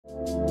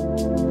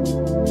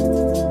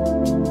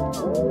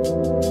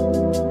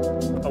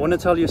want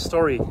to tell you a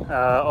story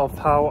of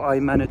how I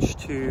managed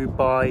to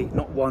buy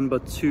not one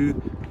but two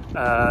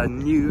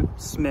new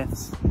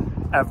Smiths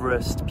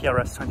Everest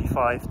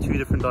PRS-25, two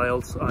different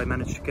dials. I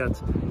managed to get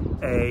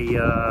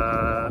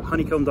a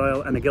Honeycomb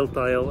dial and a Gilt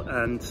dial,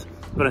 and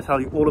I'm going to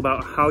tell you all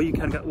about how you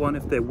can get one,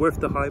 if they're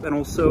worth the hype, and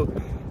also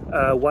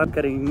why I'm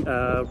getting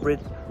rid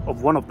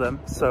of one of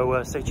them.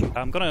 So stay tuned.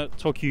 I'm going to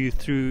talk you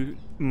through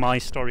my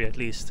story at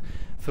least.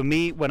 For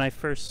me, when I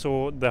first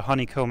saw the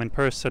Honeycomb in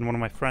person, one of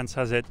my friends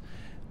has it,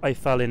 I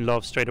fell in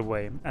love straight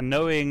away. And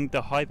knowing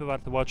the hype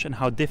about the watch and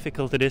how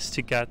difficult it is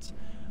to get,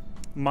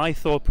 my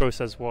thought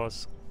process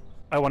was,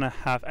 I want to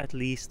have at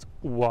least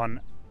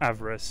one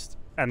Everest,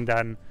 and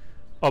then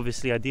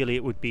obviously ideally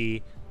it would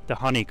be the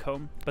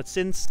Honeycomb. But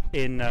since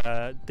in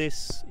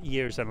this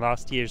year's and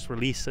last year's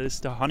releases,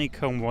 the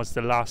Honeycomb was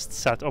the last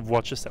set of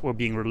watches that were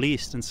being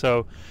released, and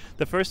so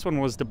the first one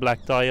was the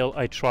black dial.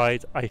 I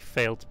tried, I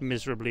failed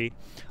miserably.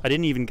 I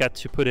didn't even get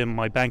to put in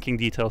my banking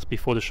details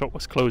before the shop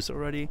was closed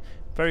already.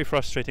 Very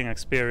frustrating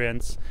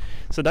experience.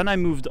 So then I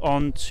moved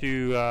on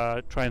to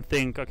try and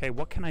think, okay,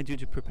 what can I do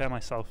to prepare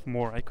myself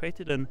more? I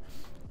created an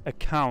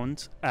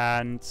account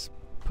and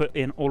put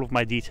in all of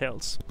my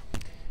details.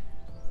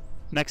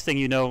 Next thing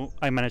you know,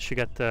 I managed to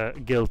get the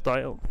Gilt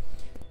dial.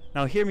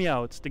 Now hear me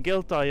out, the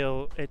Gilt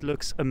dial, it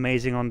looks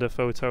amazing on the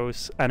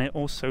photos, and it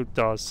also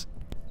does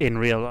in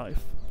real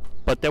life.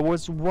 But there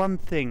was one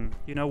thing,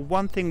 you know,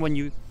 one thing when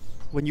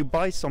you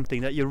buy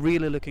something that you're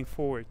really looking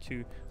forward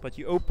to, but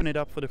you open it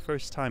up for the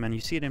first time and you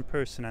see it in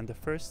person, and the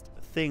first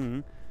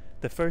thing,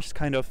 the first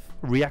kind of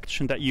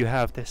reaction that you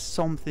have, there's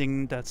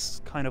something that's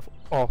kind of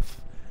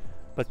off.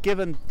 But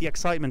given the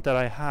excitement that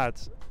I had,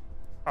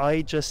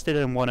 I just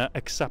didn't want to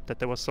accept that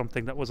there was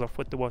something that was off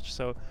with the watch,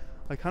 so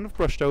I kind of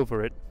brushed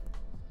over it.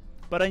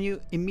 But I knew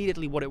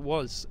immediately what it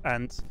was,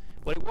 and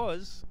what it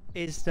was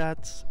is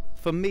that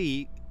for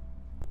me,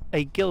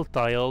 a Gilt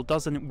dial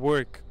doesn't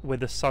work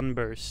with a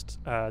sunburst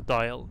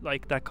dial.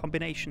 Like, that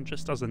combination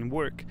just doesn't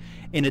work.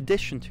 In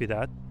addition to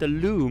that, the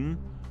loom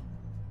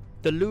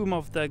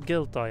of the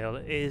Gilt dial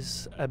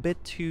is a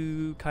bit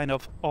too kind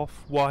of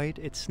off-white.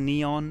 It's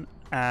neon,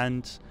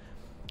 and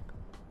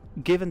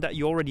given that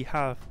you already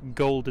have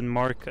golden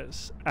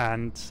markers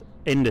and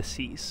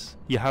indices,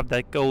 you have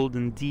that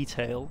golden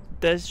detail,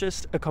 there's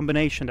just a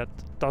combination that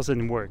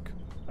doesn't work.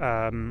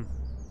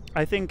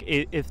 I think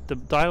if the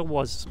dial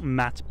was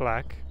matte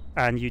black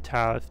and you'd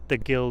have the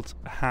Gilt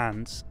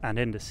hands and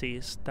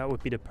indices, that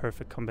would be the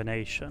perfect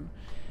combination.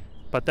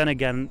 But then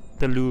again,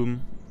 the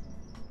loom,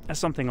 there's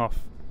something off.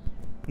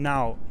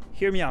 Now,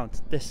 hear me out.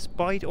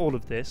 Despite all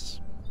of this,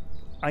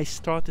 I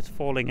started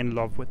falling in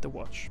love with the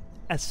watch,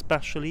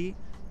 especially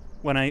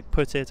when I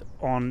put it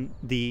on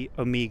the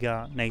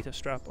Omega native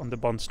strap, on the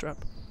bond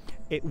strap.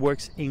 It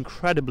works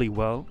incredibly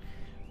well.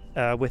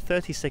 With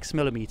 36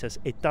 millimeters,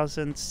 it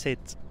doesn't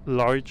sit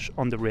large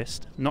on the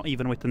wrist, not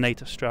even with the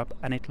native strap,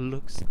 and it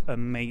looks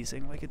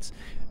amazing. Like, it's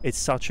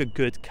such a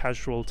good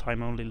casual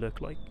time only look.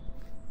 Like,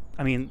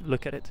 I mean,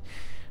 look at it.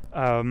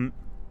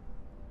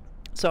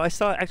 So I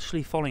started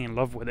actually falling in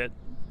love with it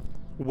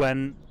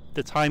when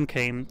the time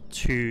came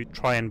to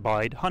try and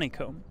buy the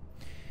Honeycomb.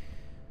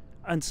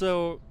 And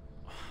so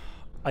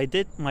I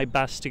did my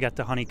best to get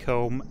the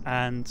Honeycomb,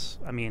 and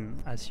I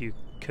mean, as you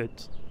could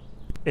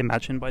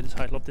imagine by the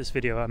title of this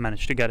video, I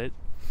managed to get it.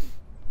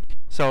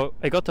 So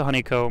I got the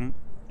Honeycomb.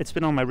 It's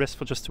been on my wrist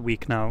for just a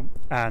week now,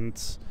 and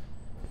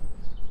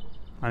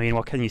I mean,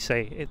 what can you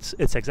say?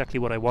 It's exactly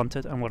what I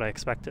wanted and what I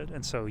expected.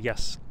 And so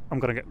yes, I'm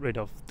gonna get rid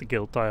of the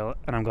Gilt dial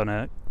and I'm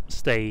gonna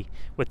stay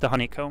with the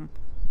Honeycomb.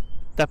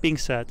 That being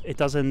said, it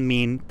doesn't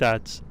mean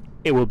that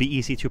it will be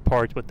easy to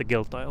part with the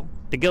Gilt dial.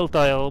 The Gilt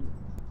dial,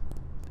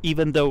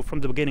 even though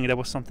from the beginning there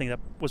was something that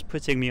was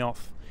putting me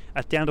off,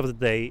 at the end of the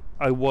day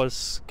I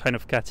was kind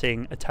of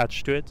getting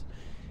attached to it.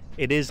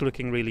 It is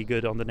looking really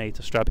good on the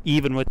native strap,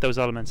 even with those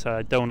elements that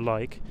I don't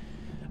like.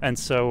 And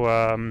so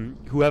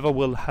whoever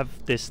will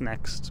have this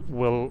next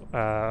will,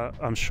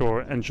 I'm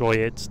sure, enjoy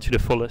it to the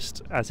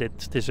fullest, as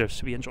it deserves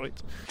to be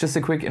enjoyed. Just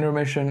a quick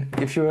intermission.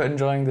 If you're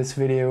enjoying this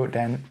video,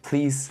 then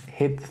please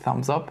hit the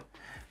thumbs up.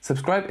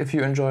 Subscribe if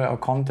you enjoy our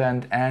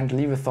content, and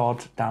leave a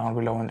thought down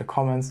below in the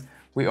comments.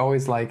 We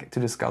always like to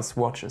discuss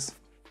watches.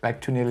 Back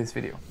to Neely's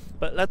video.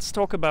 But let's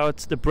talk about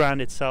the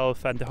brand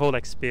itself and the whole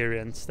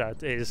experience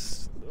that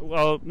is,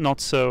 well, not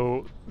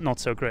so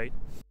great.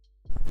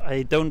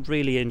 I don't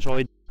really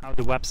enjoy how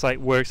the website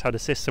works, how the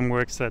system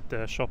works, that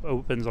the shop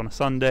opens on a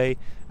Sunday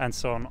and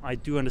so on. I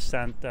do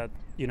understand that,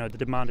 you know, the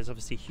demand is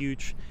obviously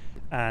huge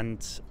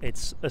and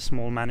it's a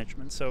small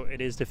management, so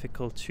it is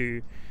difficult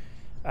to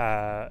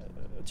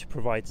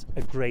provide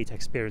a great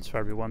experience for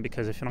everyone,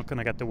 because if you're not going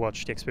to get the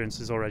watch, the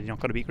experience is already not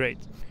going to be great.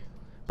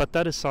 But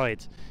that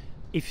aside,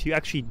 if you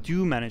actually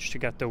do manage to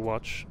get the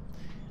watch,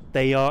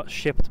 they are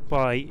shipped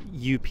by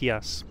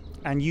UPS,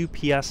 and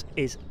UPS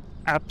is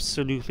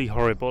absolutely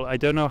horrible. I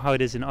don't know how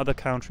it is in other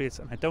countries,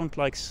 and I don't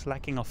like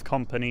slacking off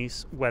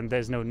companies when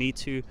there's no need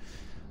to,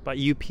 but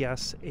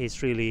UPS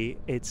is really,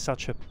 it's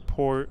such a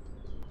poor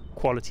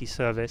quality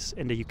service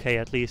in the UK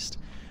at least.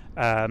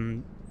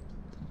 The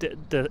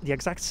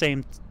exact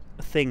same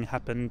thing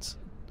happened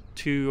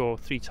 2 or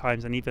 3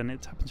 times, and even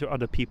it happened to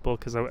other people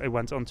because I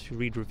went on to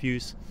read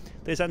reviews.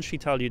 They essentially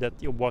tell you that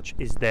your watch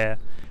is there,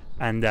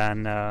 and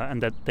then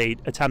and that they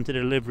attempted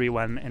a delivery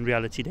when in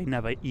reality they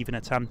never even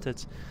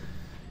attempted,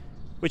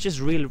 which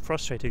is really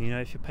frustrating. You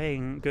know, if you're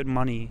paying good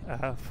money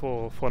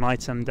for an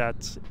item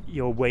that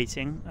you're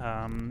waiting,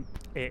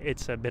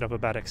 it's a bit of a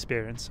bad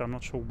experience. So I'm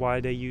not sure why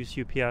they use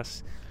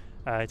UPS.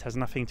 It has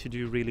nothing to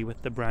do really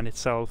with the brand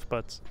itself,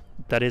 but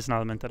that is an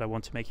element that I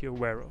want to make you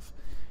aware of.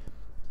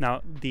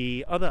 Now,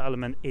 the other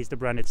element is the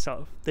brand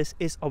itself. This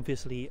is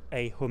obviously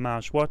a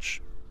Homage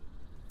watch.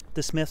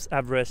 The Smiths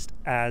Everest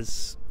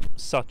as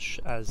such,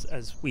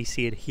 as we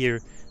see it here,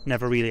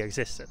 never really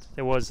existed.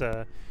 There was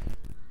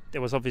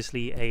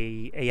obviously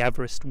a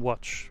Everest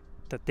watch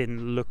that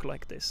didn't look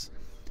like this.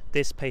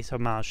 This pays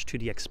homage to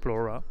the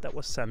Explorer that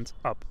was sent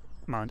up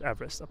Mount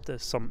Everest, up the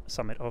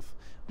summit of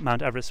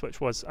Mount Everest,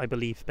 which was, I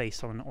believe,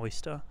 based on an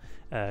Oyster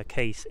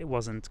case. It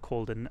wasn't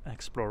called an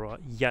Explorer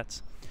yet.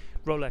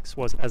 Rolex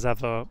was, as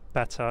ever,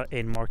 better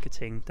in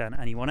marketing than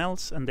anyone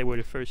else, and they were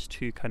the first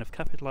to kind of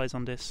capitalize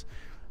on this.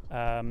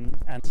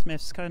 And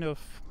Smiths kind of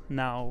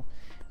now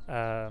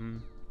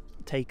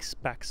takes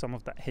back some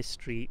of that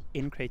history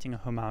in creating a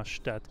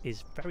homage that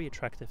is very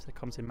attractive, that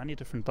comes in many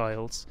different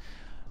dials,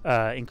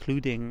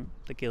 including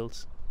the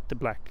gilt, the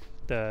black,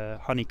 the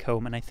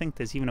honeycomb, and I think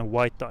there's even a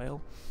white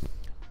dial.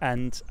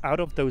 And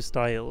out of those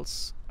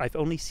dials, I've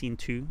only seen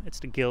 2. It's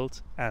the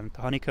gilt and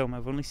the honeycomb.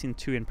 I've only seen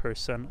 2 in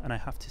person, and I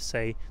have to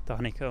say the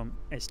honeycomb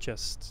is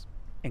just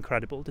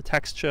incredible. The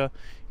texture,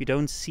 you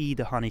don't see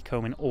the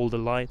honeycomb in all the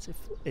lights.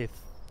 If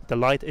the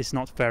light is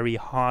not very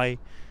high,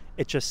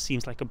 it just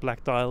seems like a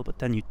black dial, but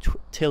then you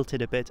tilt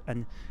it a bit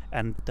and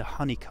the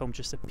honeycomb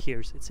just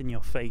appears. It's in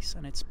your face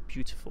and it's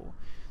beautiful.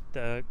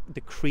 The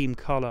cream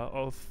color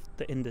of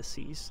the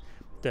indices,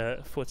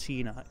 the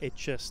Fortina, it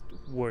just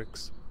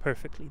works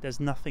perfectly. There's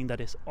nothing that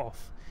is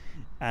off.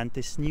 And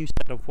this new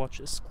set of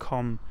watches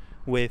come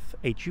with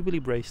a Jubilee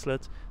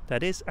bracelet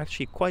that is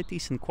actually quite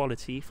decent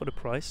quality for the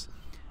price,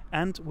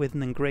 and with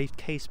an engraved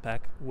case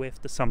back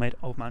with the summit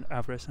of Mount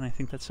Everest, and I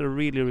think that's a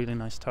really, really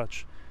nice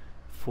touch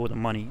for the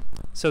money.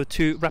 So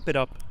to wrap it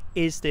up,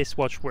 is this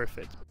watch worth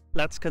it?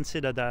 Let's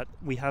consider that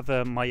we have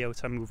a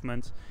Myota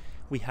movement.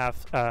 We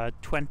have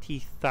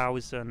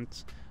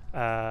 20,000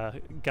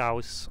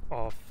 Gauss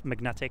of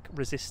magnetic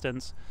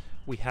resistance.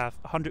 We have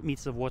 100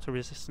 meters of water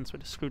resistance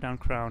with a screw down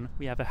crown.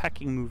 We have a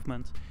hacking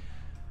movement.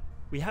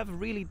 We have a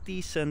really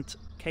decent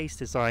case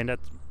design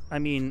that, I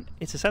mean,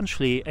 it's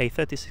essentially a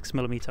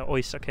 36mm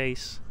Oyster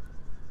case.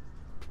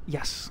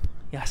 Yes,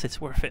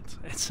 it's worth it.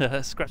 It's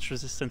a scratch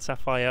resistant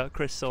sapphire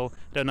crystal.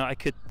 I don't know, I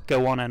could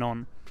go on.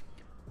 And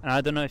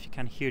I don't know if you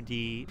can hear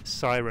the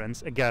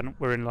sirens. Again,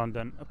 we're in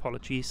London,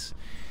 apologies.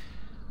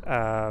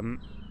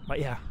 But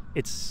yeah,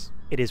 it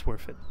is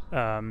worth it.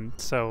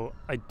 So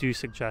I do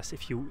suggest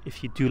if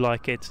you do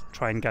like it,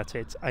 try and get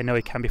it. I know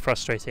it can be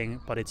frustrating,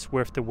 but it's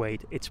worth the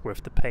wait, it's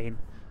worth the pain.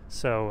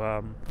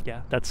 So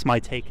yeah, that's my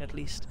take at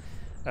least.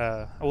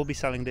 I will be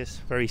selling this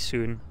very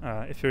soon.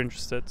 If you're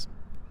interested,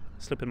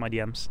 slip in my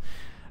DMs.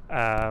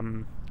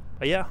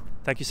 But yeah,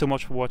 thank you so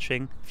much for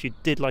watching. If you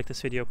did like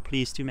this video,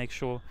 please do make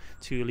sure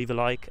to leave a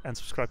like and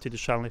subscribe to the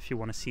channel if you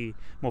want to see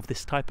more of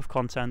this type of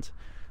content.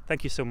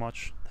 Thank you so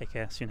much. Take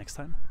care. See you next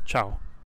time. Ciao.